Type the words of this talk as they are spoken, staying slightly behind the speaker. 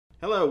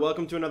Hello,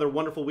 welcome to another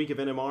wonderful week of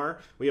NMR.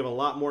 We have a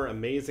lot more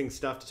amazing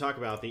stuff to talk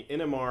about. The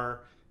NMR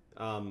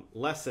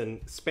lesson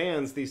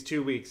spans these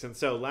 2 weeks. And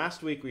so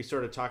last week we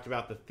sort of talked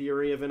about the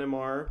theory of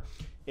NMR,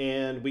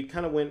 and we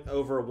kind of went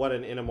over what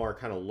an NMR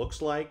kind of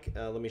looks like.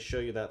 Let me show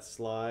you that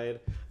slide.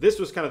 This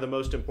was kind of the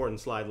most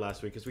important slide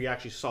last week because we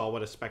actually saw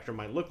what a spectrum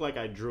might look like.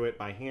 I drew it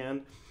by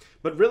hand.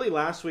 But really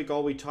last week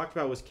all we talked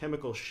about was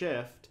chemical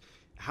shift,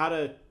 how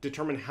to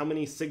determine how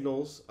many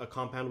signals a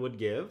compound would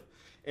give,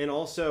 and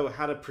also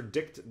how to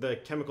predict the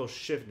chemical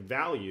shift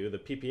value, the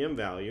ppm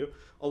value,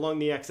 along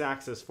the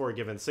x-axis for a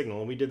given signal.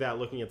 And we did that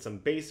looking at some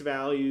base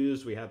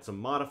values. We had some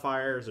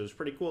modifiers. It was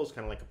pretty cool. It's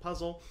kind of like a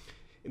puzzle.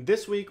 And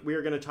this week, we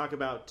are going to talk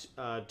about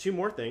two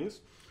more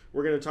things.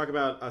 We're going to talk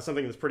about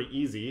something that's pretty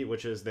easy,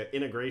 which is the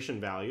integration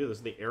value. This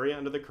is the area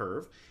under the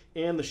curve,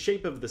 and the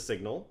shape of the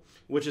signal,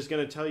 which is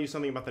going to tell you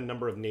something about the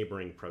number of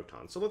neighboring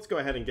protons. So let's go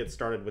ahead and get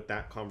started with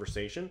that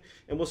conversation.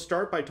 And we'll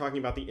start by talking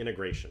about the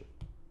integration.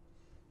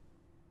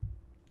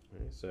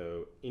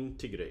 So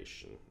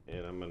integration,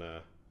 and I'm going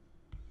to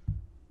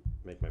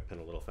make my pen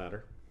a little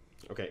fatter.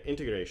 Okay,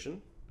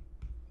 integration.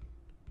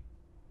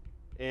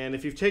 And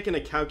if you've taken a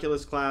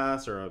calculus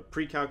class or a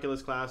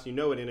pre-calculus class, you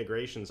know what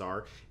integrations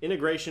are.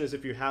 Integration is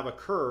if you have a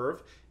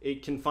curve,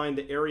 it can find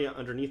the area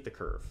underneath the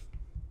curve.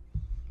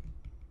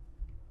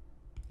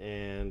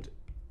 And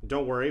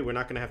don't worry, we're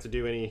not going to have to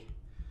do any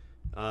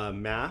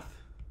math,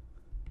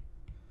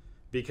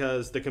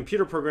 because the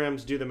computer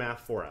programs do the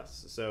math for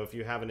us. So if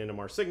you have an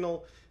NMR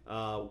signal,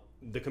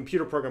 the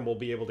computer program will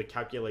be able to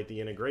calculate the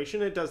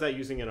integration. It does that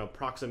using an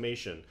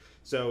approximation.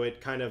 So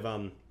it kind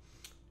of,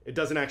 it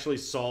doesn't actually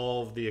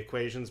solve the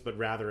equations, but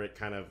rather it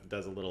kind of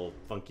does a little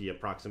funky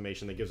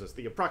approximation that gives us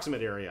the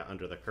approximate area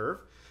under the curve.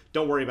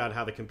 Don't worry about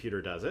how the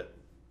computer does it.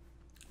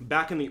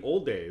 Back in the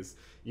old days,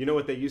 you know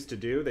what they used to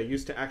do? They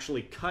used to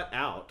actually cut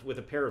out with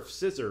a pair of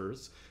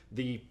scissors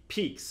the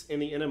peaks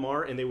in the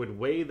NMR, and they would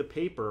weigh the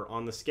paper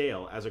on the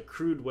scale as a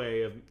crude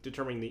way of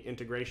determining the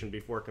integration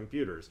before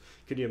computers.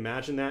 Could you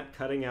imagine that,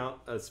 cutting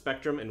out a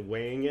spectrum and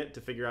weighing it to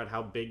figure out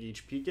how big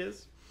each peak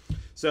is?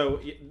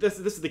 So this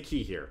is the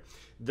key here.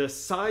 The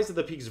size of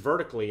the peaks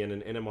vertically in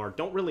an NMR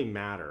don't really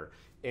matter,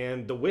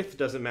 and the width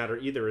doesn't matter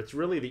either. It's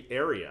really the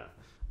area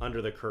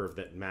under the curve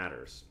that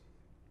matters.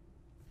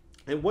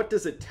 And what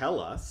does it tell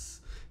us?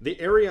 The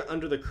area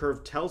under the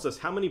curve tells us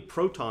how many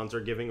protons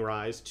are giving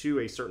rise to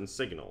a certain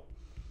signal.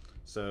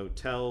 So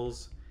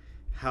tells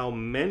how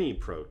many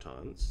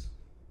protons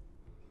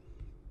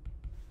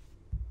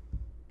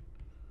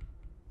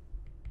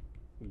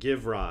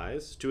give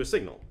rise to a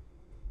signal.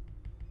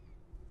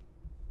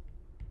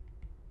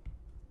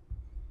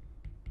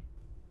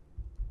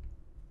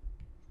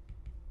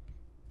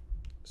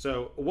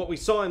 So what we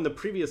saw in the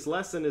previous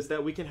lesson is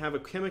that we can have a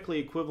chemically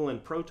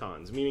equivalent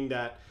protons, meaning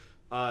that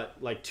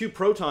like two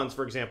protons,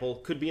 for example,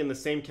 could be in the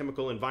same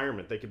chemical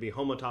environment. They could be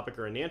homotopic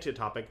or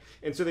enantiotopic,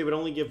 and so they would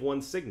only give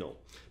one signal.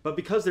 But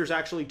because there's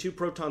actually two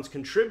protons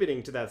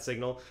contributing to that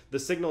signal, the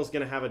signal is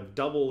going to have a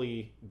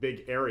doubly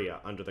big area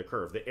under the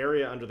curve. The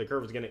area under the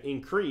curve is going to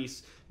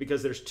increase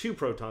because there's two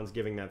protons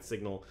giving that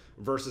signal,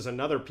 versus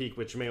another peak,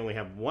 which may only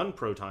have one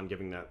proton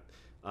giving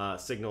that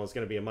signal, is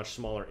going to be a much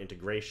smaller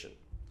integration.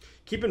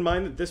 Keep in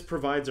mind that this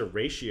provides a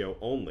ratio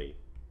only.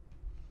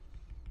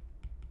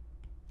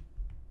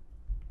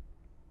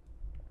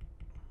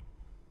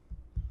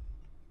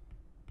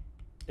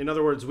 In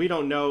other words, we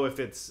don't know if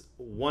it's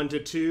 1 to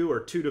 2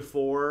 or 2 to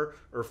 4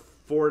 or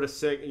 4 to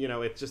 6. You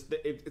know, it's just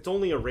it's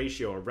only a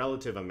ratio, a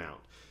relative amount.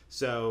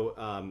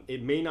 So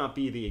it may not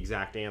be the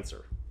exact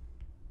answer.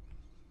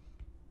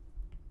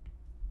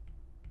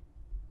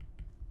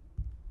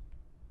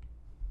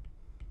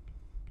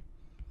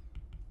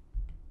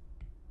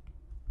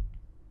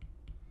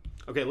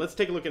 Okay, let's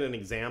take a look at an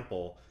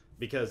example,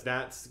 because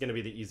that's going to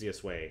be the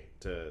easiest way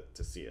to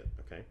see it.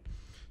 Okay,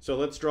 so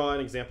let's draw an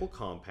example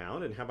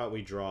compound, and how about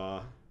we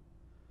draw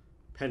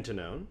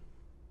pentanone,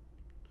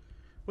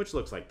 which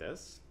looks like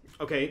this.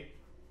 Okay,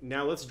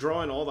 now let's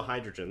draw in all the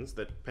hydrogens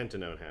that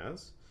pentanone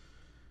has.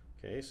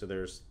 Okay, so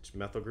there's two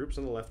methyl groups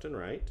on the left and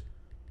right.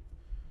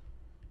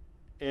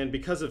 And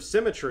because of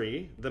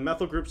symmetry, the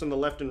methyl groups on the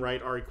left and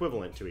right are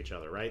equivalent to each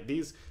other, right?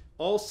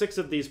 All 6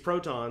 of these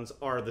protons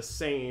are the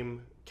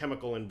same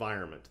chemical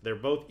environment. They're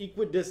both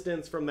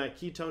equidistant from that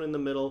ketone in the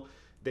middle.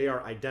 They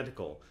are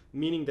identical,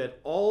 meaning that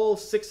all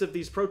 6 of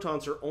these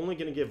protons are only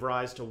going to give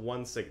rise to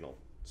one signal.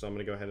 So I'm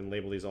going to go ahead and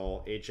label these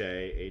all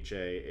HA,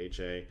 HA,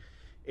 HA,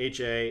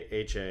 HA,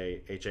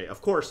 HA, HA.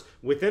 Of course,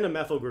 within a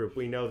methyl group,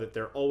 we know that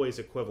they're always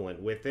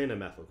equivalent within a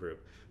methyl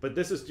group. But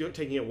this is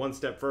taking it one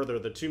step further.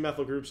 The two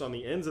methyl groups on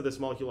the ends of this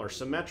molecule are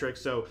symmetric,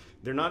 so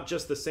they're not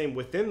just the same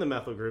within the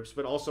methyl groups,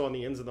 but also on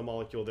the ends of the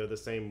molecule, they're the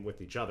same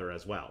with each other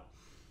as well.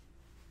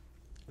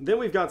 Then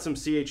we've got some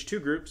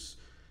CH2 groups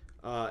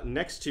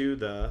next to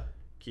the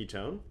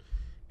ketone,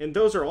 and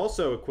those are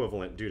also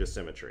equivalent due to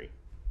symmetry.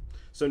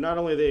 So not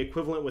only are they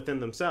equivalent within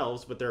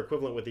themselves, but they're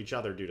equivalent with each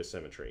other due to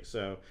symmetry.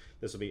 So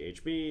this will be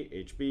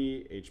HB,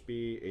 HB,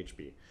 HB,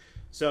 HB.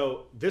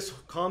 So this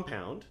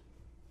compound,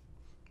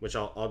 which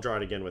I'll draw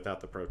it again without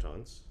the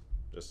protons.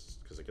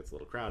 just because it gets a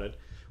little crowded,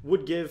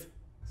 would give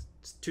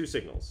 2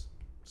 signals.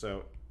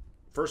 So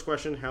first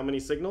question, how many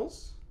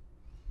signals?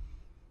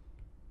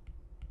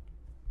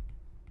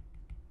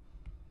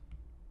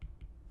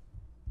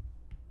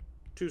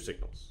 Two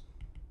signals.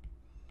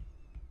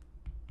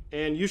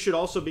 And you should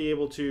also be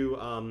able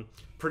to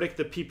predict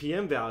the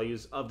ppm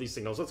values of these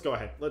signals. Let's go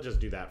ahead. Let's just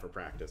do that for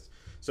practice.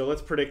 So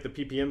let's predict the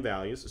ppm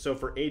values. So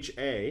for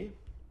HA,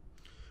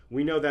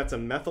 we know that's a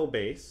methyl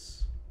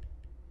base.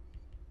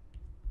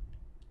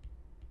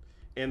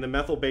 And the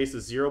methyl base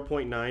is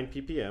 0.9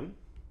 ppm.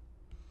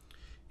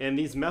 And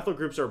these methyl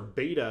groups are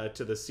beta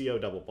to the CO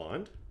double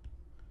bond.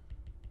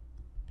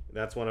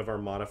 That's one of our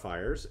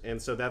modifiers.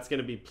 And so that's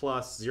going to be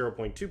plus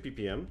 0.2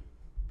 ppm.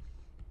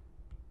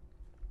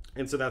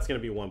 And so that's going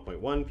to be 1.1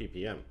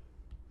 ppm.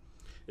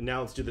 And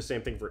now let's do the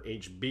same thing for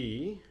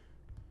HB.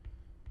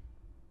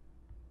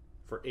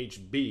 For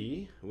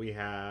HB, we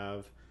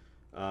have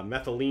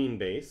methylene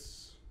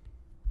base,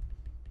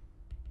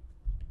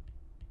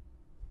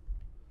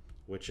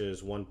 which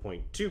is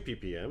 1.2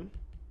 ppm.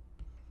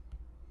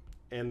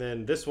 And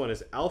then this one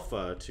is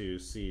alpha to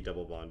C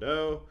double bond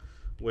O,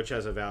 which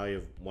has a value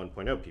of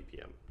 1.0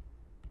 ppm.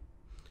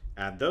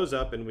 Add those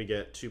up and we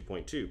get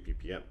 2.2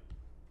 ppm.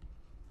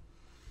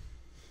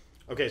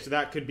 Okay, so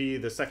that could be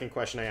the second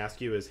question I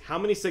ask you is how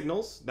many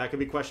signals? That could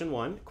be question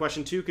 1.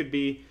 Question 2 could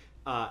be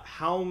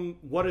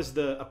what is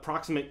the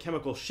approximate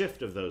chemical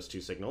shift of those 2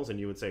 signals? And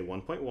you would say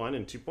 1.1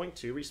 and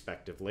 2.2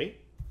 respectively.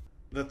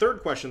 The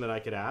third question that I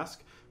could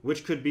ask,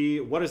 which could be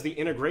what is the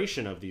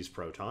integration of these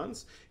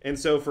protons? And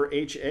so for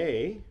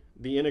HA,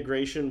 the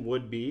integration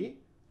would be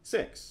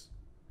 6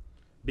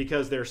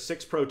 because there's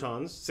 6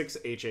 protons, 6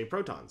 HA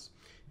protons.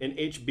 And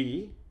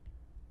HB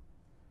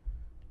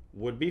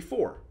would be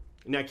 4.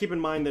 Now keep in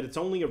mind that it's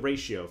only a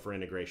ratio for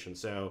integration,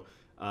 so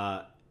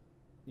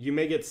you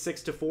may get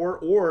 6 to 4,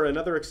 or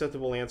another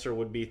acceptable answer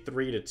would be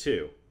 3 to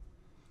 2.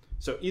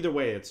 So either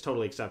way, it's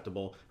totally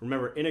acceptable.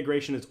 Remember,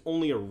 integration is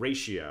only a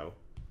ratio.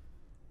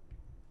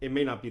 It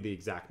may not be the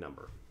exact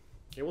number.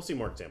 Okay, we'll see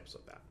more examples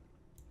of that.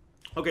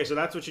 Okay, so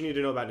that's what you need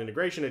to know about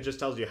integration. It just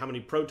tells you how many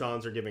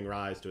protons are giving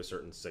rise to a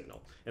certain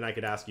signal. And I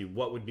could ask you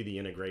what would be the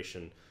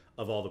integration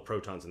of all the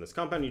protons in this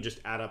compound. You just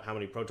add up how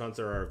many protons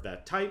there are of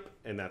that type,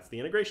 and that's the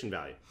integration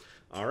value.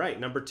 All right,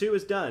 number 2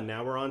 is done.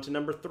 Now we're on to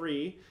number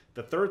 3.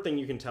 The third thing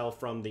you can tell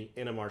from the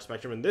NMR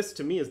spectrum, and this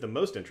to me is the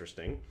most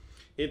interesting,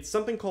 it's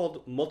something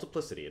called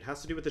multiplicity. It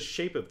has to do with the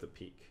shape of the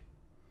peak.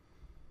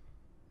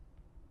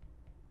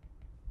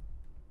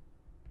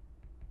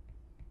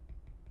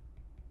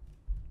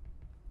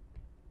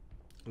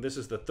 This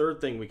is the third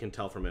thing we can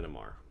tell from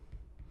NMR.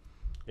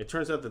 It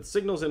turns out that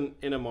signals in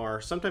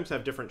NMR sometimes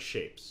have different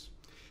shapes.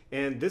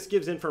 And this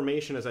gives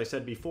information, as I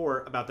said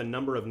before, about the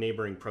number of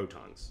neighboring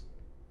protons.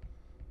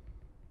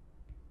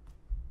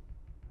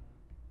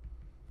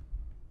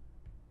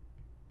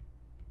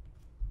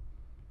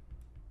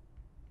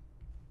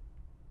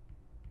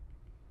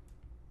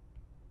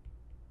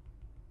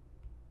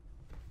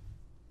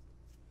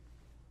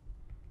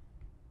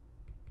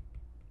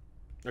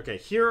 Okay,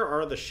 here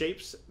are the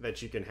shapes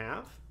that you can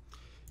have.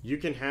 You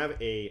can have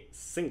a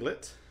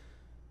singlet,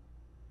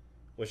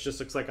 which just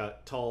looks like a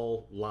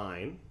tall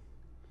line.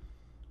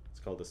 It's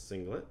called a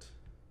singlet.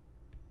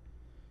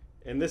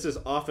 And this is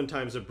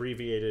oftentimes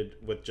abbreviated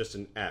with just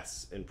an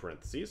S in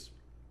parentheses.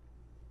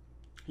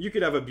 You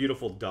could have a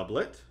beautiful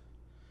doublet.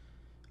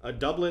 A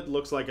doublet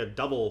looks like a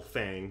double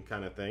fang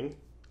kind of thing.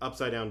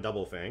 Upside down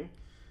double fang.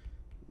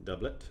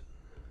 Doublet.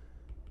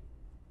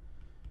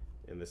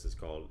 And this is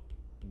called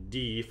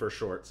D for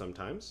short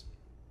sometimes.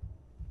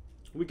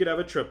 We could have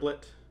a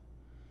triplet,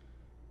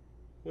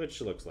 which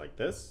looks like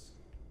this.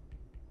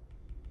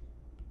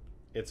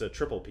 It's a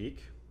triple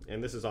peak,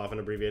 and this is often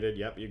abbreviated,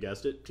 yep, you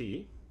guessed it,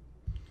 T.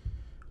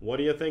 What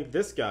do you think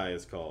this guy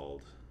is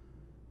called?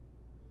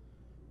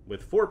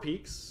 With 4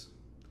 peaks,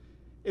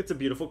 it's a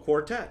beautiful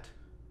quartet.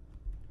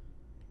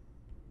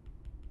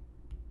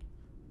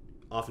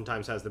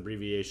 Oftentimes has the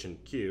abbreviation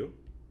Q.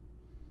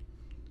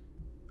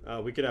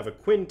 We could have a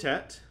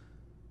quintet.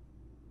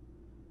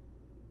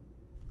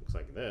 Looks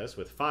like this,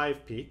 with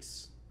 5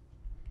 peaks.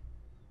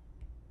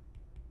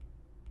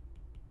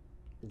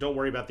 Don't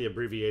worry about the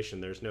abbreviation.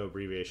 There's no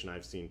abbreviation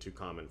I've seen too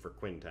common for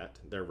quintet.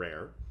 They're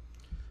rare.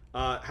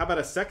 How about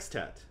a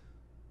sextet?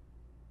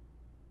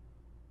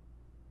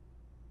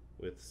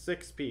 With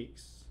 6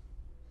 peaks.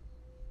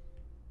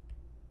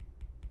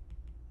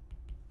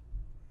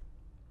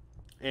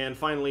 And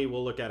finally,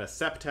 we'll look at a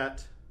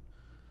septet.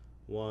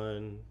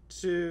 1,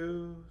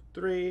 2,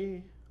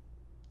 3,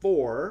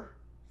 4,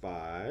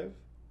 5,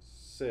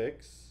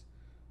 6,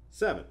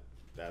 7.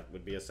 That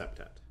would be a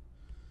septet.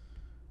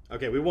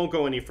 Okay, we won't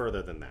go any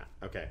further than that.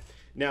 Okay,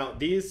 now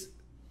these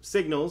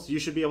signals you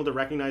should be able to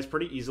recognize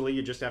pretty easily.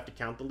 You just have to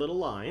count the little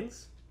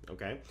lines.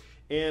 Okay,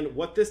 and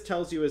what this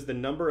tells you is the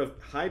number of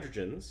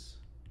hydrogens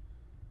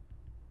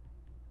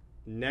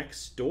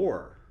next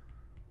door.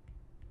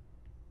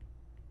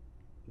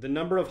 The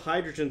number of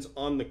hydrogens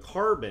on the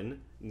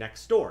carbon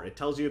next door. It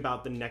tells you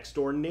about the next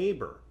door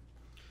neighbor.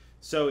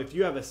 So if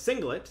you have a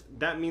singlet,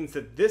 that means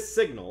that this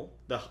signal,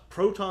 the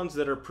protons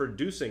that are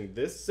producing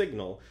this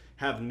signal,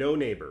 have no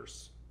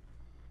neighbors,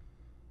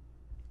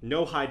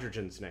 no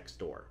hydrogens next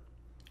door.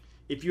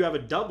 If you have a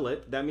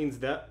doublet, that means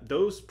that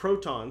those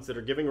protons that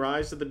are giving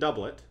rise to the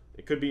doublet,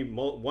 it could be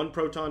 1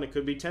 proton, it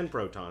could be 10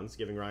 protons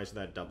giving rise to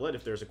that doublet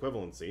if there's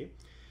equivalency,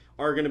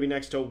 are going to be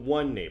next to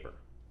 1 neighbor.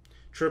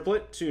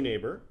 Triplet, 2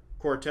 neighbor.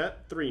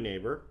 Quartet, 3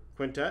 neighbor.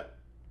 Quintet,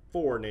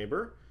 4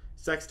 neighbor.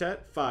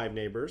 Sextet, 5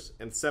 neighbors.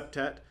 And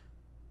septet,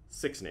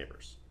 6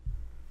 neighbors.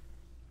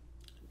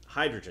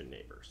 Hydrogen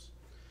neighbors.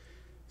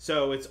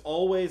 So it's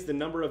always the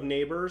number of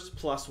neighbors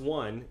plus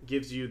 1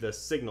 gives you the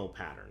signal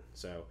pattern.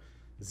 So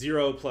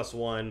 0 plus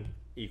 1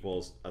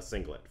 equals a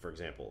singlet, for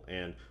example.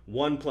 And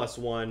 1 plus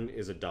 1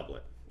 is a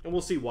doublet. And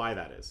we'll see why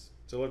that is.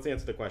 So let's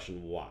answer the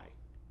question, why?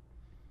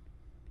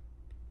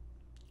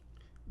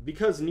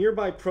 Because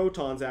nearby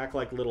protons act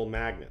like little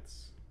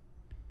magnets.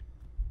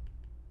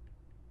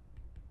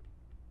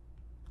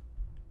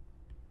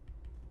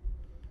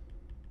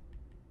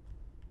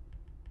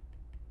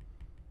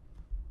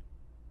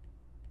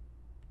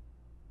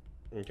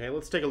 Okay,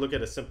 let's take a look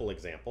at a simple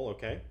example,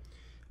 okay?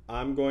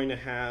 I'm going to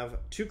have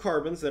 2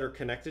 carbons that are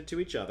connected to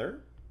each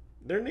other.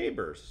 They're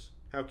neighbors.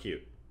 How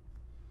cute.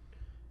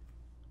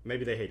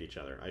 Maybe they hate each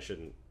other. I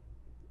shouldn't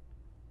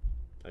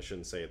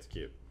say it's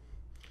cute.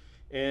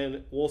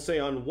 And we'll say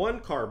on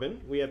one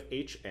carbon we have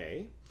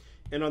HA,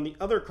 and on the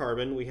other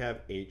carbon we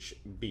have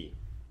HB.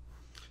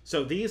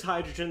 So these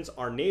hydrogens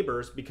are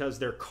neighbors because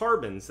their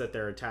carbons that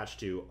they're attached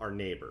to are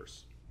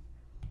neighbors.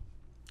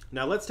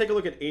 Now let's take a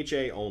look at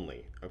HA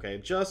only, okay?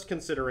 Just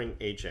considering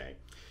HA.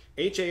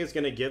 HA is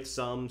going to give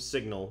some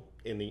signal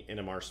in the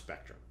NMR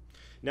spectrum.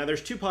 Now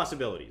there's 2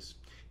 possibilities.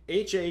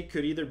 HA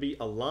could either be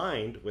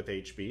aligned with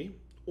HB,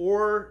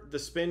 or the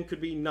spin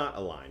could be not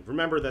aligned.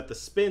 Remember that the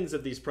spins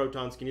of these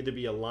protons can either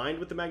be aligned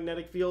with the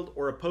magnetic field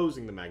or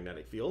opposing the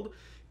magnetic field.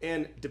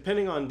 And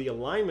depending on the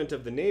alignment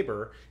of the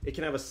neighbor, it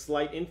can have a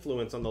slight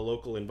influence on the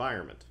local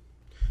environment.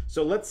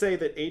 So let's say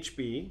that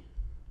HB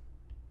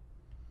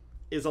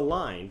is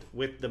aligned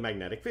with the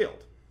magnetic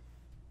field.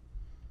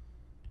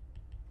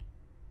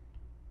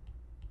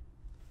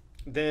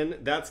 Then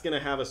that's going to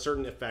have a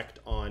certain effect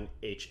on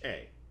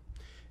HA.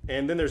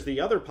 And then there's the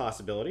other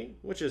possibility,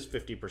 which is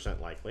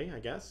 50% likely, I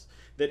guess,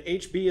 that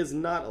HB is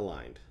not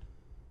aligned.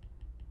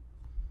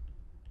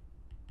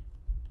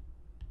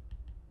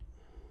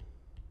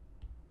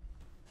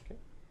 Okay.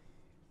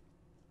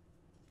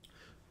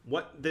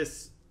 What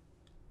this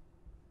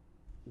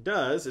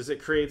does is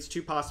it creates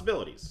 2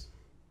 possibilities.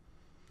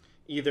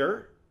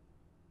 Either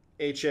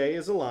HA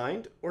is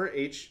aligned or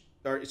either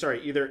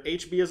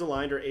HB is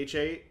aligned or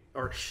either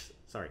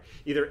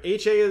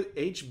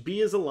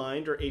HB is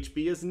aligned or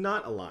HB is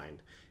not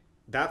aligned.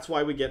 That's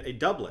why we get a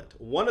doublet.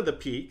 One of the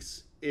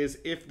peaks is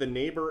if the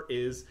neighbor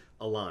is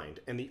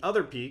aligned, and the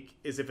other peak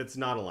is if it's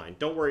not aligned.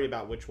 Don't worry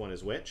about which one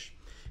is which.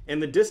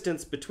 And the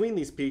distance between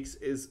these peaks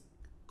is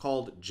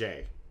called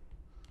J,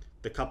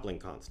 the coupling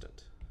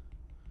constant.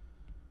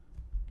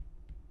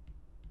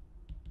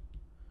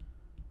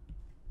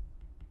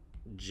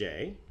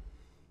 J.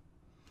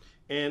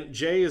 And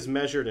J is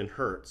measured in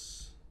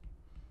hertz.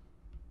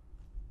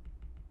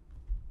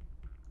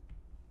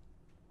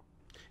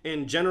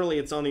 And generally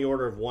it's on the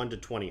order of 1 to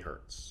 20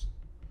 hertz.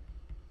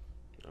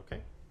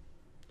 Okay.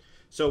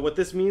 So what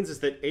this means is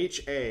that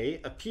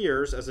HA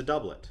appears as a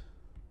doublet.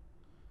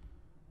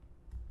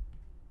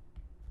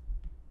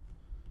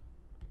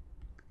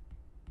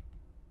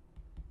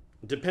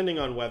 Depending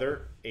on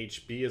whether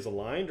HB is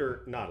aligned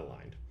or not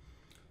aligned.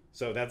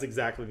 So that's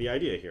exactly the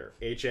idea here.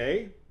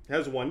 HA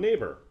has 1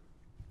 neighbor,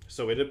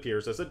 so it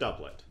appears as a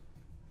doublet.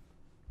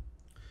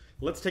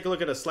 Let's take a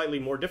look at a slightly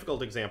more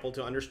difficult example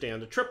to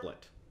understand a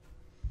triplet.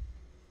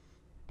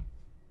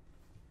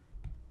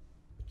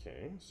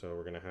 Okay, so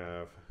we're going to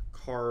have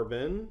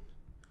carbon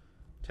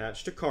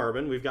attached to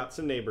carbon. We've got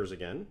some neighbors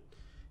again.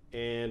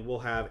 And we'll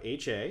have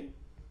HA.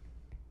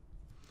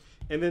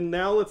 And then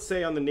now let's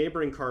say on the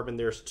neighboring carbon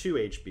there's 2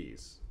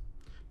 HBs.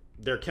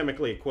 They're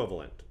chemically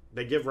equivalent.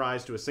 They give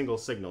rise to a single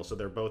signal, so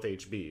they're both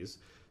HBs.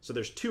 So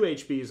there's 2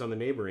 HBs on the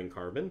neighboring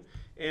carbon.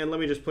 And let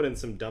me just put in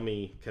some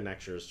dummy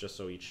connectors just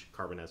so each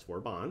carbon has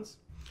 4 bonds.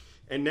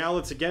 And now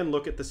let's again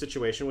look at the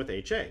situation with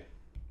HA.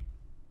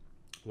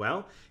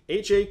 Well,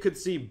 HA could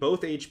see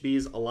both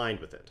HBs aligned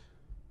with it.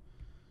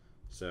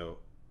 So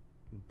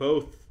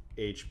both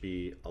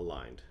HB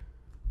aligned.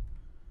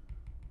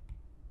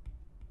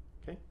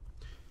 Okay.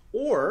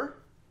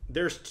 Or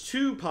there's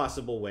 2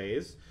 possible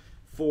ways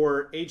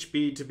for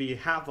HB to be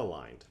half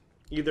aligned.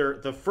 Either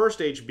the first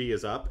HB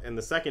is up and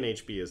the second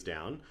HB is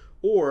down,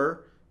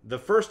 or the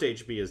first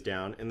HB is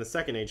down and the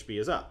second HB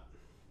is up.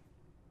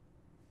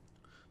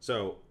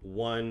 So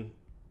 1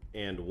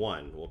 and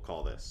 1, we'll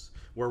call this,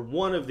 where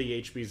one of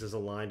the HBs is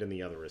aligned and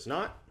the other is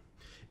not.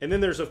 And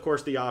then there's, of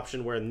course, the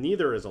option where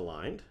neither is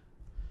aligned,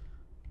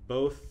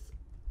 both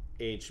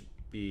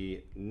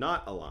HB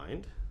not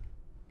aligned.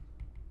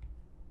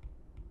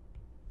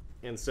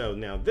 And so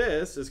now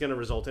this is going to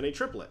result in a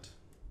triplet.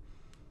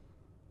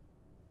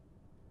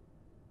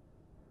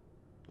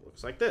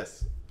 looks like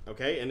this.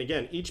 Okay, and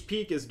again, each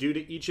peak is due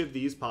to each of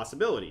these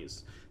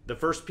possibilities. The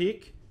first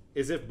peak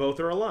is if both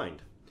are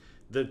aligned.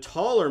 The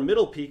taller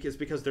middle peak is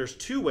because there's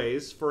two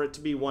ways for it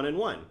to be 1 and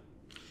 1.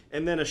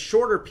 And then a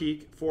shorter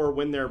peak for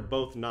when they're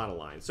both not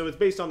aligned. So it's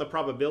based on the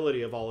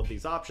probability of all of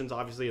these options.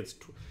 Obviously,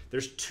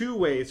 there's two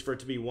ways for it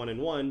to be 1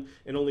 and 1,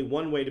 and only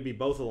one way to be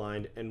both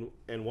aligned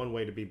and one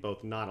way to be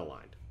both not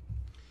aligned.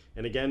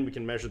 And again, we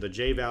can measure the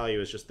J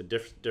value as just the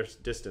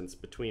distance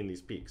between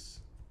these peaks.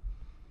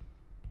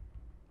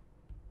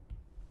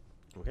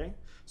 Okay,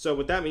 so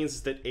what that means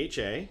is that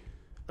HA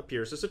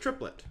appears as a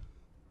triplet.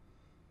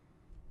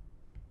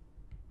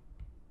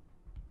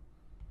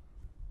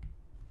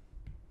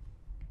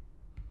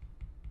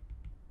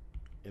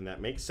 And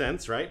that makes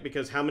sense, right?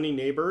 Because how many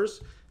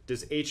neighbors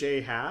does HA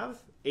have?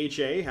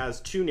 HA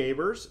has 2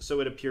 neighbors, so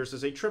it appears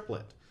as a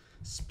triplet.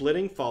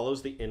 Splitting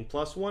follows the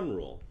n+1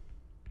 rule.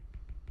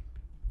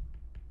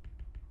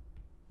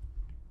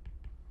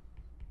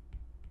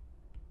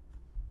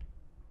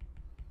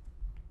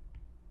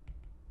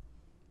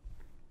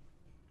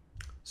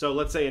 So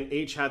let's say an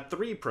H had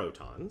 3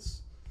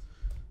 protons.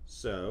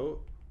 So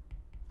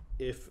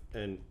if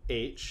an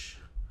H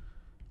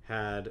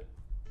had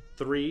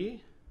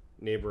 3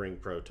 neighboring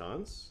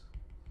protons,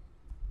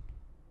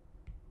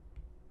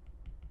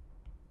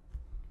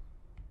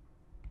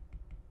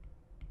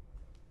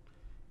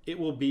 it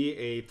will be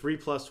a 3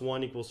 +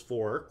 1 =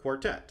 4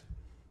 quartet.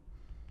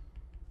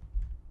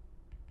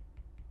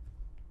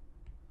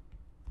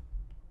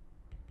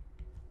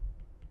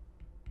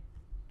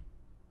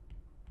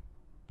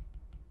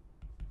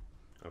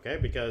 Okay,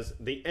 because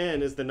the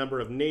n is the number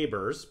of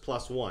neighbors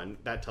plus 1.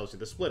 That tells you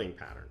the splitting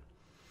pattern.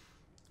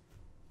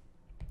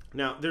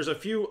 Now, there's a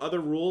few other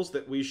rules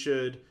that we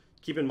should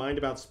keep in mind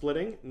about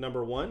splitting.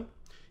 Number 1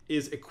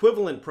 is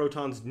equivalent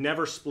protons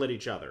never split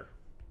each other.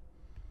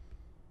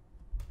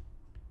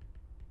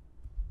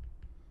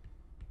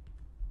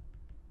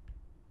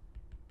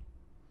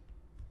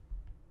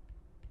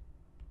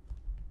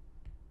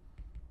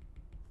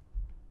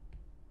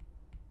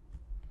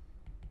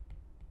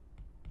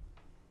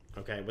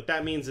 Okay, what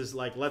that means is,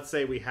 like, let's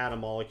say we had a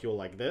molecule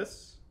like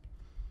this.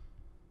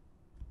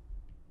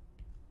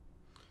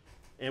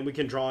 And we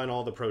can draw in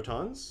all the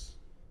protons.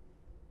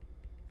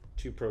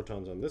 2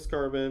 protons on this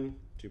carbon,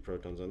 2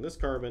 protons on this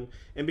carbon.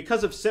 And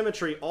because of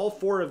symmetry, all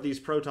 4 of these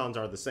protons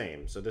are the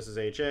same. So this is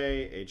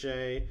HA,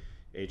 HA,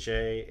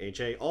 HA,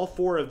 HA. All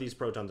 4 of these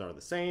protons are the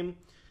same.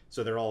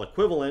 So they're all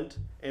equivalent.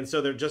 And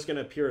so they're just going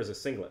to appear as a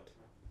singlet.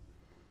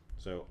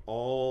 So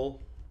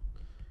all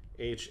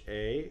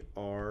HA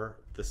are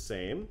the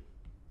same.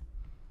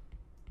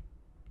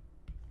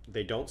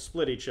 They don't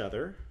split each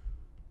other.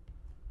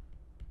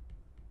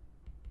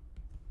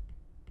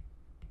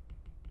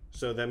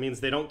 So that means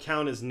they don't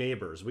count as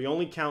neighbors. We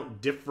only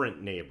count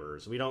different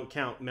neighbors. We don't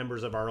count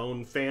members of our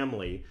own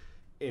family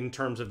in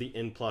terms of the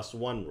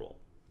n+1 rule.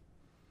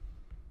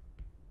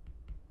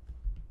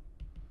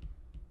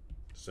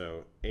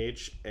 So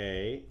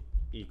HA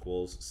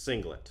equals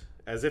singlet,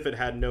 as if it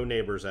had no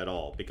neighbors at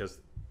all, because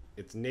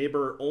it's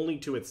neighbor only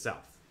to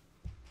itself.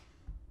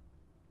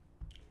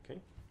 Okay.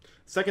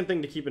 Second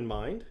thing to keep in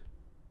mind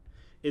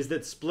is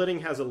that splitting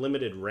has a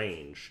limited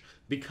range.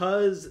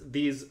 Because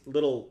these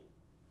little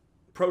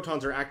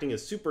protons are acting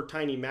as super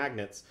tiny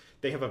magnets,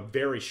 they have a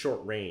very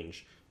short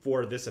range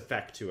for this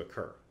effect to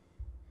occur.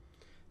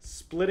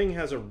 Splitting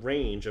has a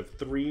range of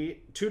 2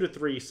 to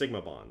 3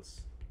 sigma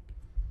bonds.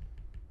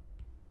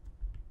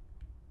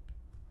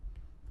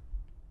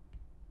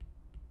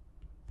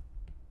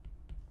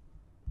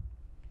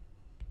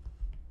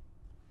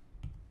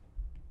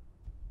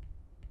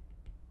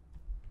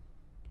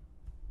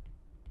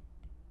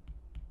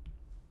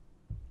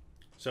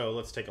 So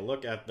let's take a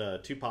look at the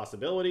 2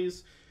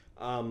 possibilities.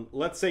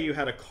 Let's say you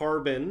had a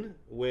carbon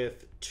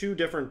with 2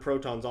 different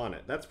protons on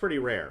it. That's pretty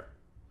rare.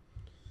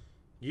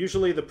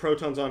 Usually the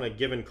protons on a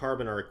given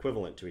carbon are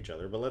equivalent to each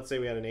other, but let's say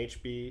we had an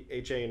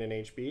HA and an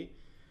HB.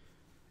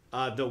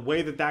 The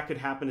way that could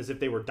happen is if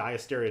they were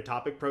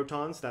diastereotopic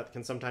protons. That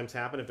can sometimes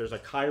happen if there's a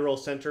chiral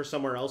center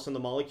somewhere else in the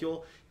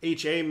molecule.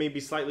 HA may be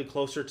slightly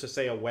closer to,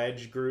 say, a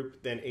wedge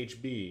group than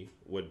HB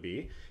would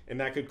be, and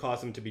that could cause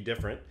them to be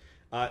different.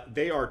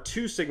 They are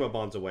 2 sigma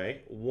bonds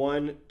away,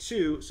 1,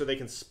 2, so they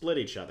can split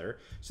each other.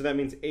 So that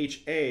means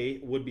HA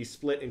would be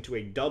split into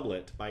a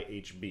doublet by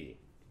HB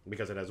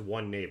because it has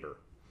 1 neighbor.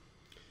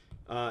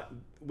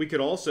 We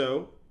could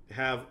also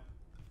have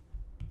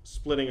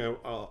splitting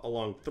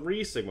along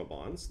 3 sigma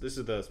bonds. This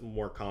is the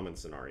more common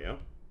scenario.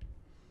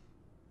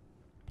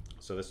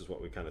 So this is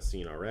what we've kind of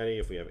seen already.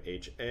 If we have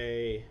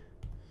HA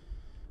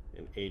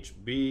and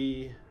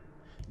HB,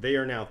 they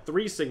are now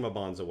 3 sigma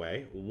bonds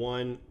away.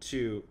 1,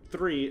 2,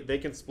 3. They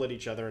can split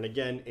each other. And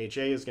again,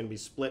 HA is going to be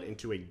split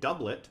into a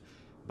doublet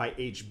by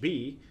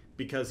HB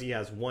because he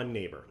has 1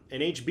 neighbor.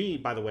 And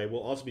HB, by the way, will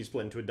also be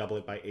split into a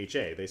doublet by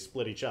HA. They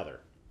split each other.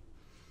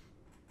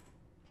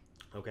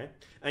 Okay,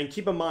 and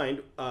keep in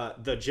mind,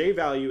 the J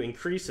value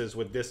increases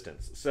with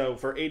distance. So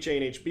for HA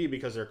and HB,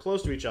 because they're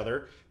close to each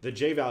other, the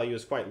J value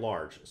is quite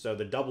large. So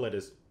the doublet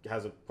is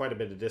has quite a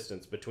bit of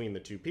distance between the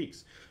two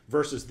peaks,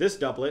 versus this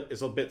doublet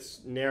is a bit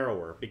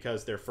narrower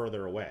because they're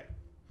further away.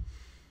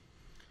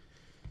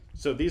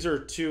 So these are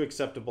two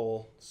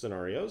acceptable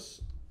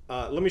scenarios.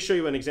 Let me show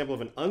you an example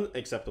of an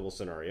unacceptable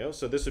scenario.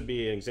 So this would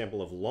be an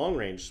example of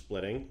long-range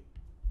splitting,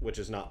 which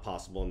is not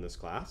possible in this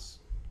class.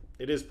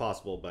 It is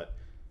possible, but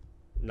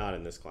not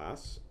in this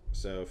class.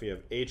 So if you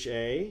have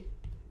HA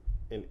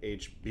and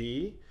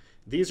HB,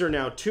 these are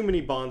now too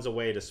many bonds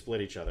away to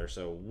split each other.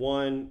 So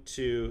 1,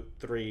 2,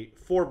 3,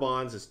 4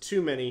 bonds is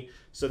too many.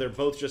 So they're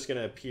both just going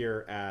to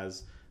appear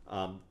as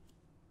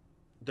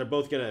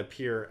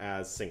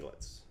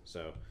singlets.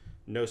 So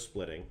no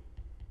splitting.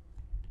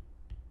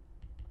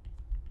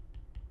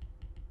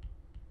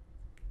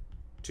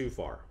 Too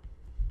far.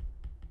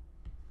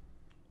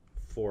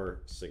 4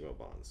 sigma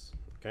bonds.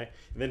 Okay.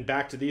 And then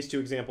back to these two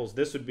examples.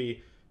 This would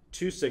be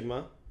 2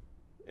 sigma,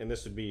 and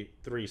this would be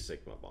 3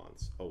 sigma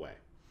bonds away.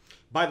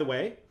 By the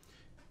way,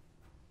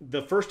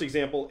 the first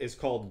example is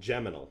called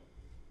geminal.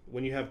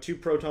 When you have 2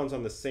 protons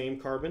on the same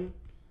carbon,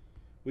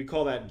 we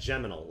call that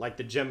geminal, like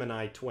the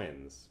Gemini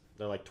twins.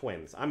 They're like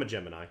twins. I'm a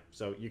Gemini,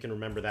 so you can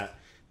remember that.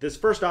 This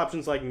first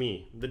option's like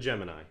me, the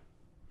Gemini.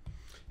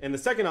 And the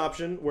second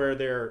option, where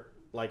they're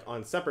like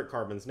on separate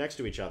carbons next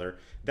to each other,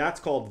 that's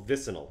called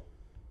vicinal.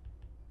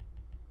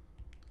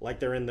 Like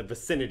they're in the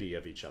vicinity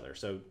of each other.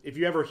 So if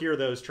you ever hear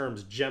those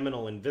terms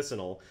geminal and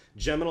vicinal,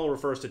 geminal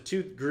refers to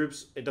 2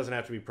 groups, it doesn't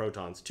have to be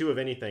protons, 2 of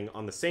anything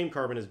on the same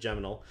carbon is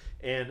geminal,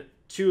 and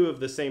 2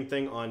 of the same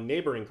thing on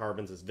neighboring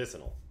carbons is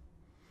vicinal.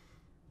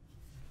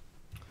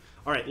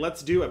 All right,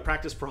 let's do a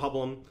practice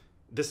problem.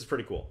 This is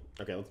pretty cool.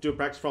 Okay, let's do a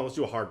practice problem. Let's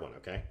do a hard one,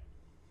 okay?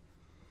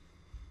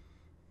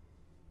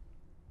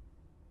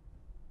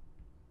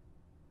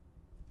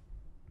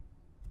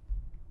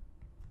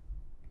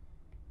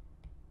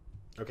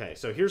 Okay,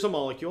 so here's a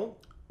molecule.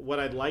 What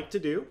I'd like to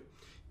do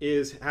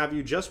is have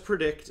you just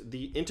predict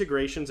the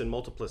integrations and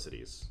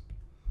multiplicities.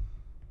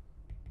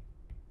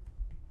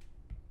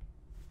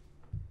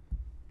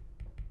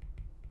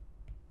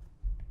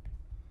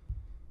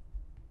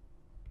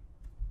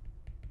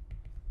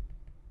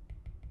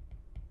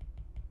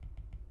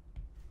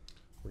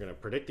 We're going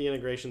to predict the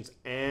integrations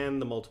and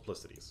the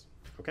multiplicities.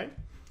 Okay,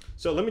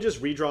 so let me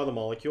just redraw the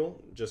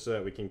molecule just so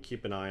that we can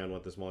keep an eye on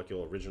what this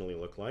molecule originally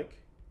looked like.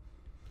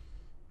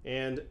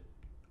 And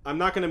I'm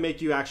not going to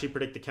make you actually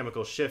predict the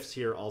chemical shifts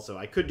here also.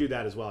 I could do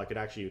that as well. I could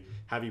actually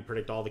have you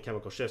predict all the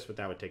chemical shifts, but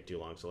that would take too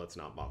long, so let's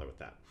not bother with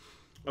that.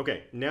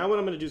 Okay, now what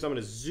I'm going to do is I'm going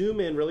to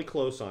zoom in really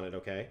close on it,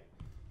 okay?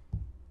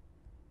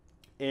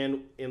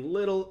 And in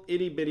little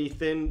itty-bitty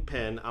thin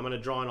pen, I'm going to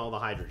draw in all the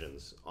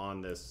hydrogens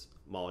on this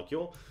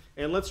molecule.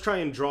 And let's try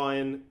and draw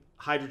in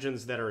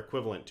hydrogens that are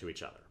equivalent to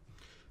each other.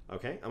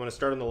 Okay, I'm going to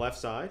start on the left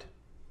side.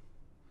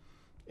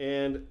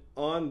 And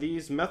on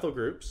these methyl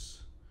groups,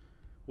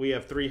 we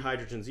have 3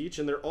 hydrogens each,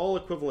 and they're all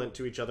equivalent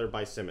to each other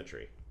by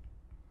symmetry.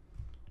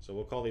 So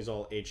we'll call these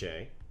all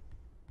HA.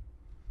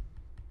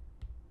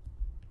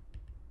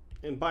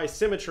 And by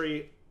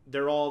symmetry,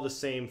 they're all the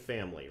same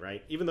family,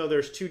 right? Even though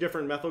there's 2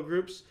 different methyl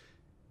groups,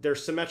 they're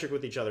symmetric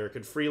with each other. It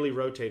could freely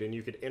rotate, and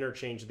you could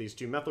interchange these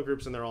 2 methyl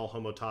groups, and they're all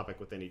homotopic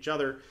within each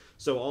other.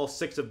 So all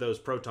 6 of those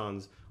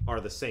protons are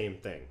the same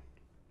thing.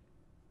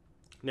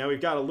 Now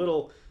we've got a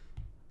little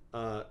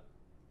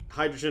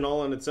hydrogen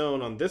all on its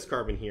own on this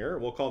carbon here.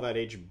 We'll call that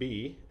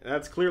HB.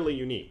 That's clearly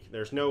unique.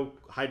 There's no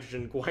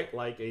hydrogen quite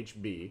like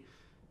HB.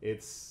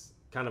 It's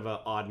kind of an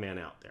odd man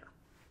out there.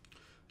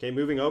 Okay,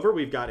 moving over,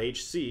 we've got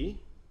HC.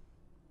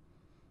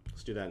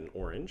 Let's do that in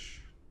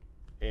orange.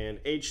 And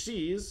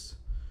HCs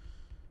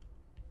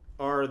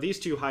are these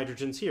 2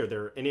 hydrogens here.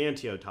 They're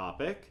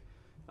enantiotopic,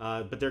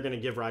 but they're going to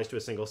give rise to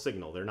a single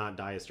signal. They're not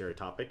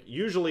diastereotopic.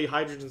 Usually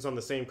hydrogens on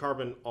the same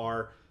carbon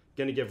are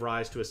going to give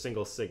rise to a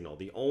single signal.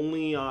 The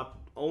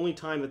only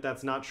time that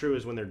that's not true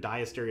is when they're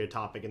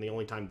diastereotopic, and the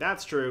only time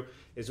that's true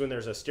is when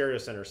there's a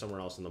stereocenter somewhere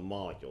else in the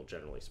molecule,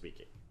 generally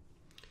speaking.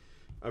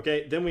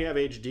 Okay, then we have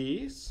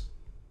HDs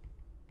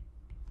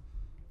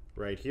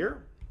right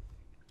here.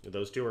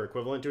 Those 2 are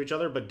equivalent to each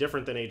other, but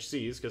different than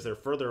HCs because they're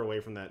further away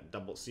from that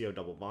CO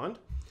double bond.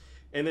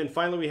 And then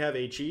finally we have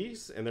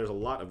HEs, and there's a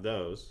lot of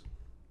those.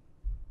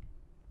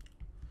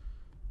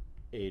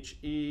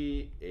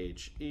 HE,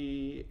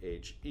 HE,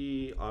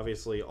 HE.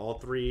 Obviously, all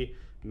 3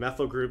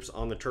 methyl groups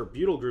on the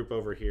terp-butyl group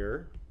over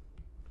here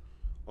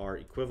are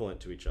equivalent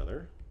to each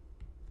other.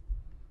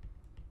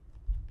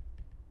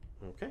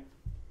 Okay.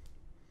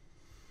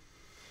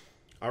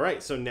 All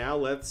right, so now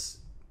let's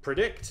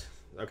predict.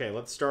 Okay,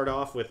 let's start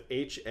off with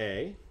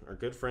HA, our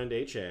good friend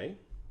HA.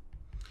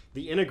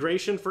 The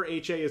integration for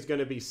HA is going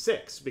to be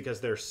 6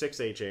 because there's 6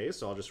 HAs,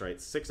 so I'll just write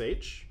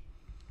 6H.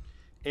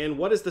 And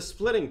what is the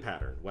splitting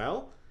pattern?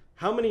 Well,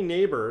 how many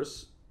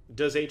neighbors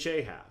does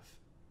HA have?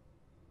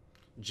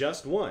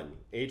 Just 1,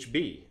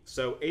 HB.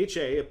 So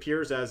HA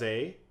appears as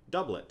a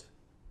doublet.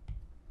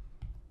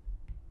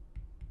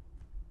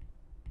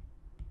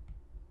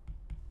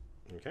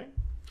 Okay.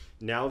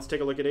 Now let's take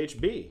a look at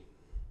HB.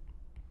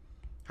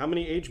 How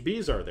many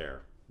HBs are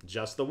there?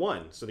 Just the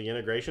 1. So the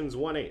integration is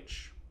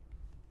 1H.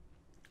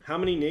 How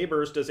many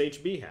neighbors does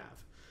HB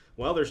have?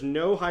 Well, there's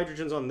no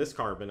hydrogens on this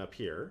carbon up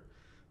here,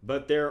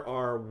 but there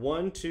are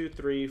 1, 2,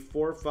 3,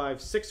 4,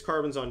 5, 6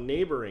 carbons on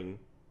neighboring,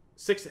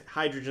 6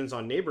 hydrogens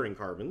on neighboring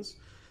carbons.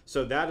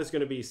 So that is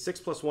going to be 6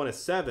 plus 1 is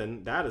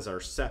 7. That is our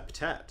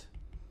septet.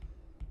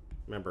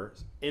 Remember,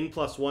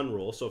 N+1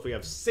 rule. So if we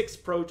have 6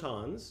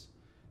 protons,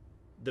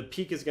 the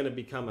peak is going to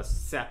become a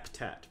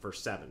septet for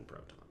 7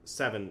 protons,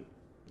 7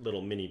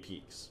 little mini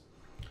peaks.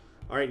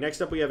 All right,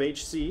 next up we have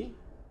HC.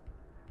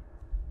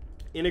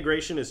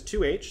 Integration is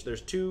 2H.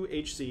 There's 2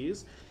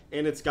 HCs,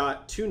 and it's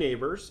got 2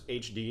 neighbors,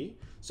 HD.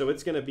 So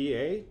it's going to be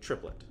a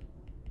triplet.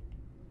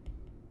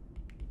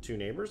 2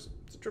 neighbors,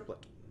 it's a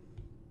triplet.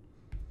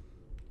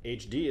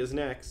 HD is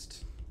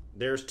next.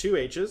 There's 2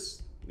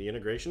 H's. The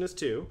integration is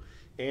 2.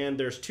 And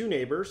there's 2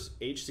 neighbors,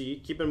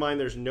 HC. Keep in mind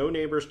there's no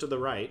neighbors to the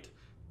right.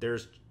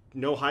 There's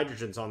no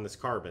hydrogens on this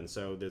carbon,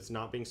 so it's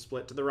not being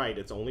split to the right.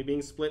 It's only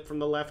being split from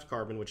the left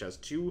carbon, which has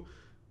 2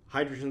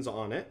 hydrogens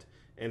on it.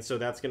 And so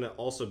that's going to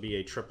also be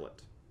a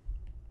triplet.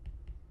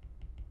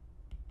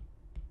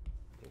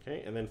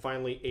 Okay, and then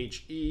finally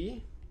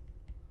HE.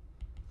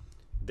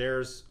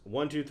 There's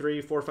 1, 2,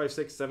 3, 4, 5,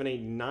 6, 7,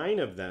 8, 9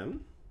 of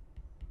them.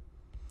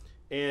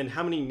 And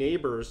how many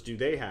neighbors do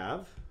they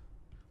have?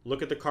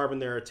 Look at the carbon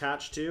they're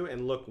attached to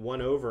and look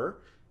 1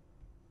 over.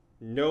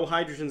 No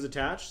hydrogens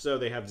attached, so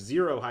they have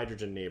 0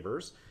 hydrogen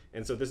neighbors.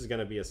 And so this is going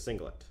to be a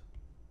singlet.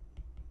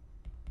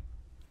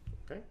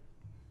 Okay.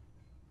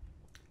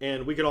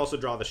 And we could also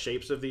draw the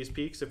shapes of these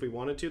peaks if we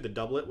wanted to. The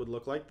doublet would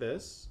look like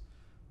this.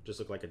 Just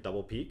look like a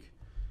double peak.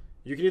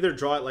 You can either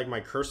draw it like my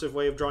cursive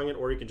way of drawing it,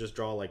 or you can just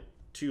draw like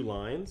 2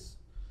 lines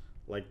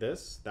like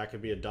this. That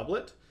could be a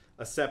doublet.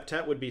 A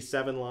septet would be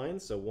 7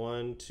 lines. So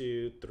 1,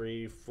 2,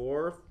 3,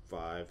 4,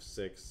 5,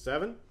 6,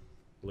 7.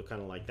 Look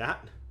kind of like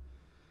that.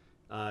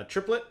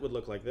 Triplet would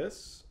look like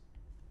this.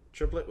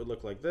 Triplet would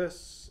look like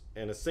this.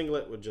 And a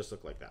singlet would just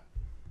look like that.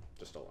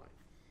 Just a line.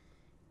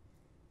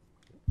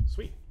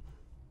 Sweet.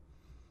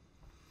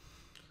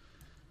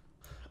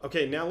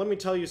 Okay, now let me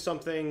tell you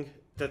something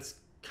that's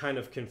kind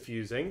of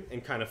confusing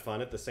and kind of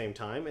fun at the same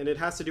time. And it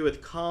has to do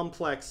with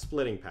complex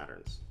splitting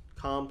patterns.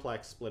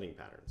 Complex splitting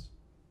patterns.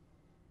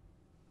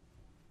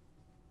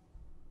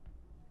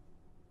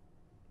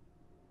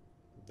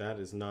 That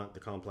is not the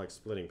complex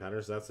splitting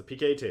patterns. That's the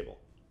pK table.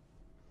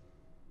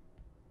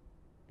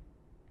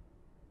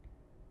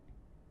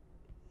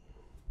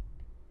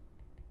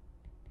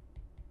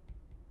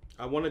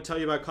 I want to tell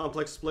you about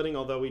complex splitting,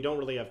 although we don't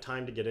really have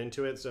time to get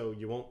into it, so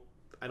you won't,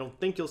 I don't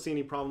think you'll see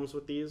any problems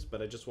with these,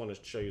 but I just want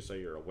to show you so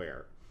you're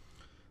aware.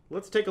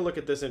 Let's take a look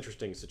at this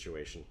interesting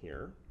situation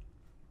here,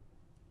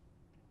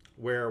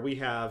 where we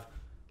have,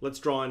 let's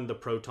draw in the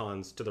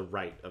protons to the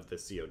right of the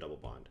CO double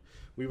bond.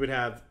 We would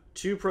have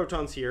 2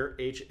 protons here,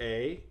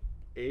 HA,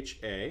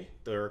 HA,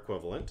 they're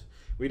equivalent.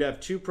 We'd have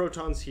 2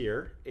 protons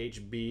here,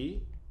 HB,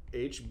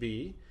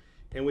 HB,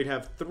 and we'd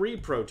have 3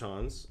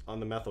 protons on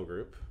the methyl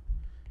group,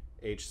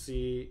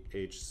 HC,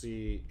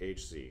 HC,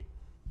 HC.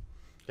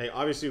 Okay,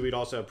 obviously we'd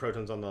also have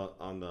protons on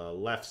the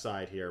left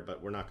side here,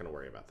 but we're not going to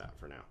worry about that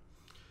for now.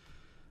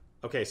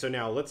 Okay, so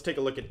now let's take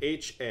a look at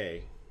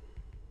HA.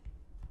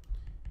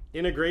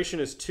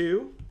 Integration is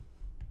 2.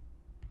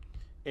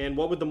 And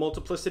what would the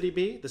multiplicity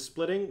be? The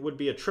splitting would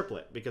be a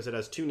triplet because it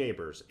has 2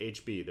 neighbors,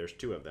 HB. There's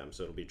 2 of them,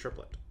 so it'll be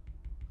triplet.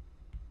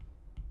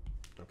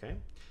 Okay.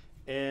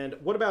 And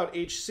what about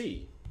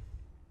HC?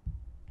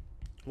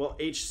 Well,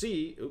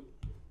 HC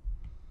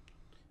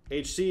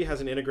has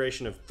an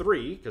integration of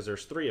 3 because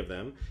there's 3 of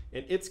them,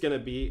 and it's going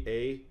to be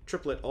a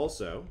triplet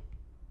also,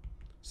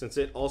 since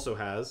it also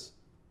has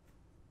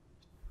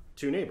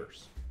 2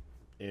 neighbors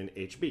in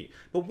HB.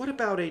 But what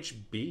about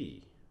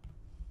HB?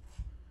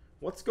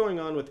 What's going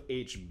on with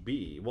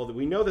HB? Well,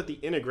 we know that the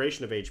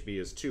integration of HB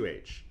is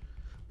 2H.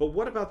 But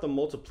what about the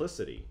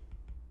multiplicity?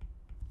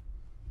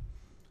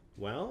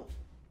 Well,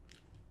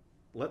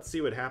 let's see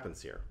what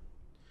happens here.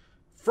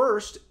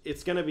 First,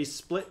 it's going to be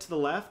split to the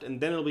left, and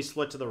then it'll be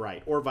split to the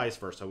right, or vice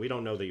versa. We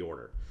don't know the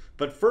order.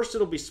 But first,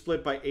 it'll be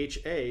split by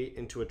HA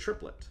into a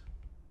triplet.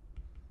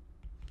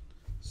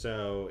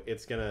 So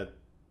it's going to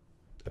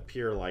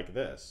appear like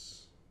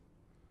this,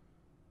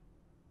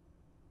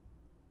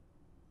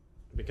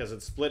 because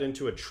it's split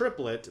into a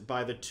triplet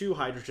by the 2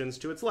 hydrogens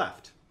to its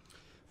left.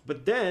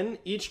 But then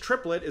each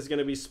triplet is going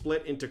to be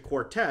split into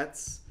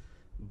quartets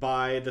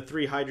by the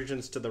 3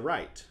 hydrogens to the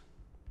right.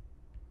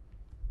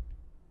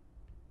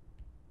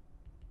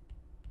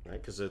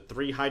 Right? Because the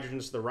 3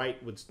 hydrogens to the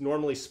right would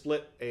normally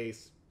split a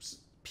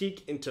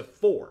peak into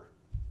 4,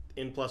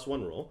 N+1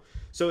 rule.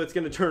 So it's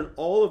going to turn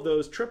all of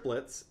those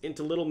triplets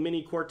into little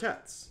mini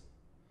quartets.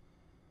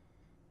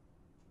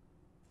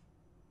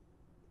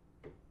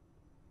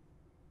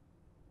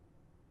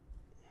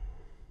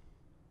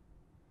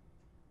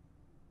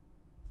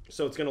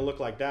 So it's going to look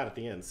like that at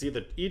the end. See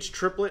that each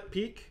triplet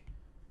peak,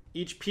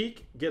 each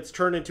peak gets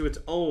turned into its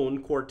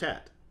own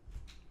quartet.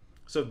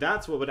 So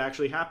that's what would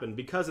actually happen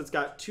because it's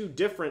got two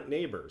different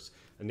neighbors,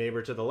 a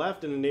neighbor to the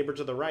left and a neighbor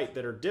to the right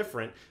that are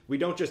different. We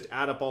don't just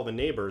add up all the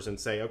neighbors and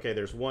say, okay,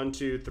 there's 1,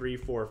 2, 3,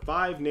 4,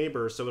 5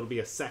 neighbors, so it'll be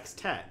a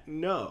sextet.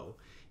 No.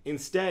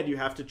 Instead, you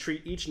have to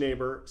treat each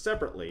neighbor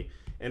separately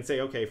and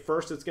say, okay,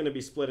 first it's going to be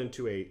split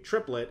into a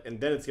triplet and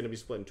then it's going to be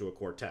split into a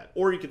quartet.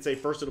 Or you could say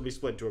first it'll be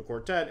split into a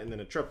quartet and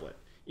then a triplet.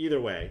 Either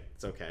way,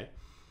 it's okay.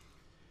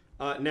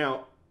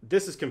 Now,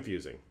 this is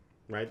confusing,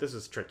 right? This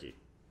is tricky.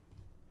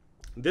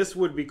 This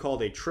would be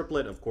called a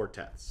triplet of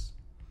quartets.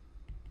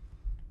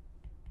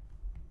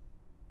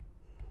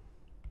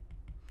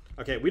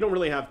 Okay, we don't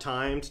really have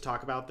time to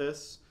talk about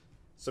this.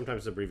 Sometimes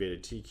it's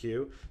abbreviated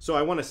TQ. So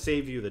I want to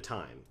save you the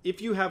time.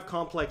 If you have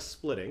complex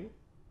splitting,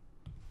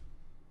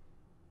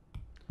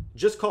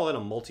 just call it a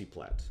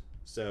multiplet.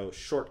 So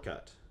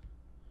shortcut.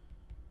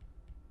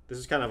 This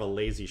is kind of a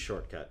lazy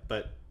shortcut,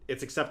 but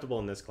it's acceptable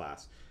in this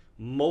class.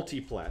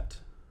 Multiplet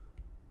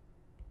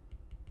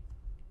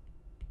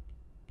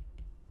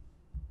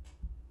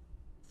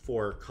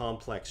for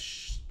complex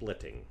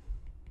splitting.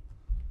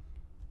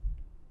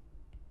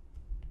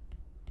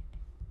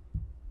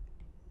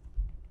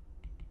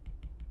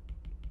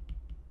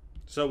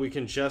 So we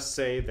can just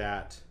say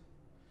that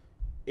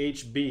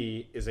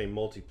HB is a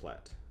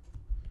multiplet.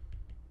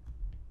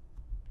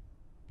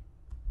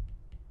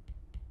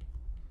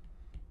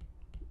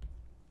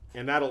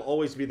 And that'll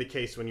always be the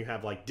case when you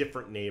have like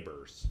different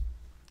neighbors.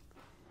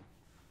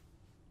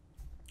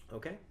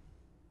 Okay.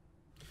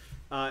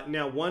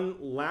 Now, one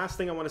last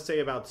thing I want to say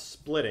about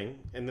splitting,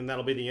 and then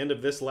that'll be the end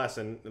of this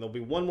lesson. And there'll be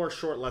one more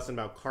short lesson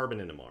about carbon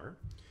NMR.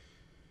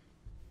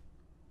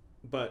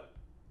 But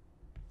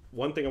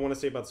one thing I want to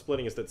say about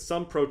splitting is that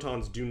some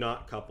protons do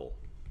not couple.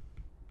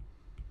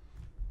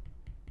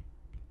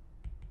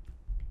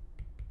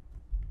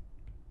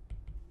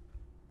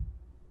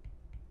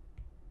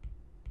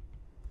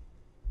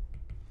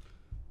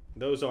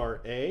 Those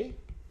are A,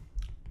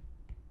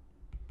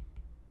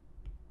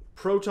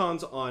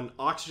 protons on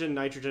oxygen,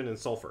 nitrogen, and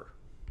sulfur.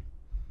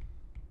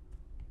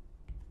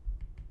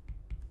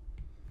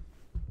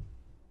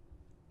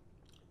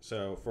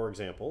 So, for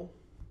example,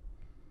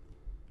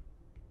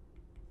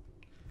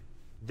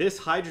 this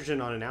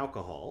hydrogen on an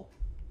alcohol,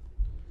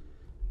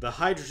 the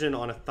hydrogen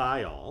on a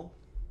thiol,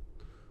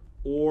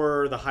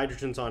 or the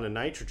hydrogens on a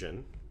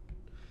nitrogen,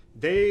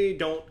 they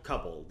don't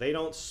couple. They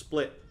don't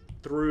split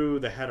through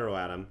the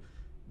heteroatom.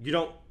 You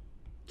don't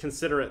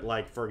consider it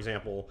like, for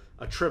example,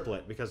 a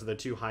triplet because of the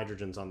two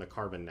hydrogens on the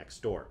carbon next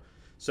door.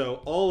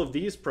 So all of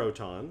these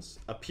protons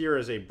appear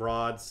as a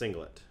broad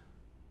singlet.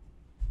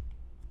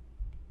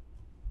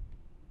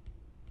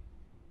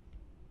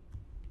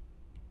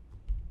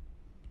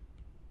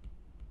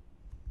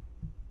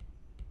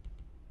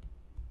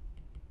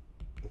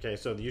 Okay,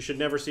 so you should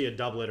never see a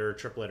doublet or a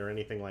triplet or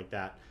anything like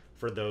that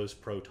for those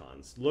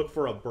protons. Look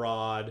for a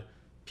broad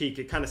peak.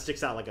 It kind of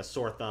sticks out like a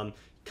sore thumb.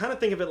 Kind of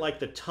think of it like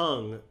the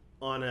tongue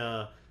on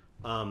a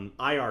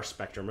IR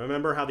spectrum.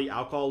 Remember how the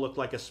alcohol looked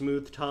like a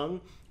smooth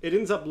tongue? It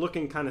ends up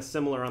looking kind of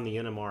similar on the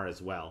NMR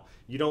as well.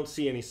 You don't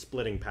see any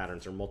splitting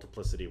patterns or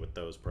multiplicity with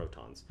those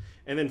protons.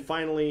 And then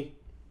finally,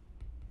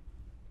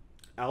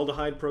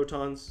 aldehyde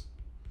protons.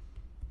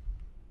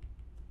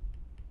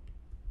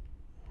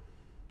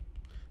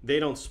 They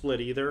don't split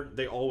either.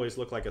 They always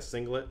look like a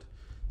singlet.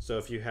 So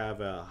if you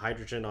have a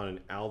hydrogen on an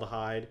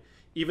aldehyde,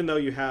 even though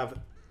you have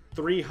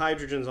 3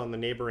 hydrogens on the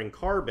neighboring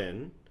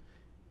carbon,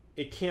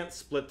 it can't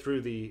split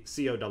through the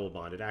CO double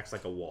bond. It acts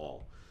like a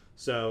wall.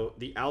 So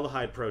the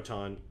aldehyde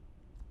proton,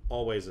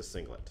 always a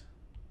singlet.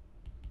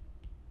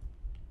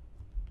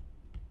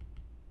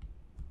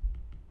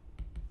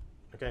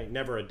 Okay,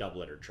 never a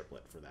doublet or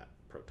triplet for that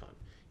proton,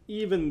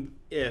 even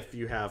if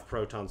you have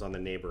protons on the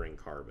neighboring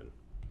carbon.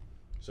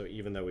 So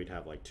even though we'd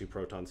have like 2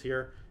 protons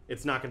here,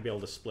 it's not going to be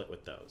able to split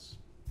with those.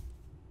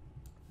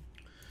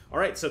 All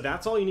right, so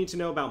that's all you need to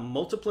know about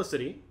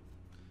multiplicity.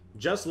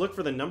 Just look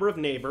for the number of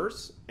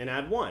neighbors and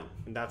add 1,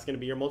 and that's going to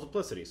be your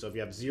multiplicity. So if you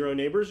have 0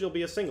 neighbors, you'll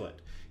be a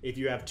singlet. If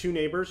you have 2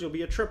 neighbors, you'll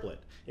be a triplet.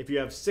 If you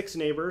have 6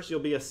 neighbors,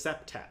 you'll be a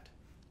septet.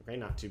 Okay,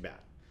 not too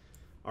bad.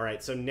 All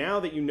right, so now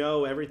that you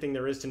know everything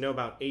there is to know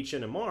about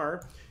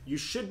HNMR, you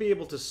should be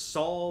able to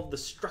solve the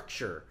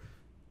structure.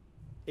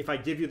 If I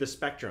give you the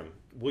spectrum,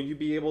 will you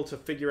be able to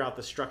figure out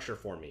the structure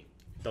for me?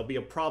 There'll be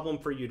a problem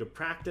for you to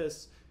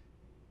practice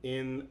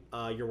in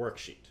your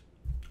worksheet.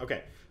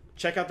 Okay.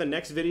 Check out the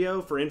next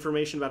video for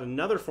information about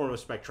another form of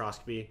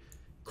spectroscopy,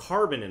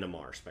 carbon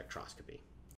NMR spectroscopy.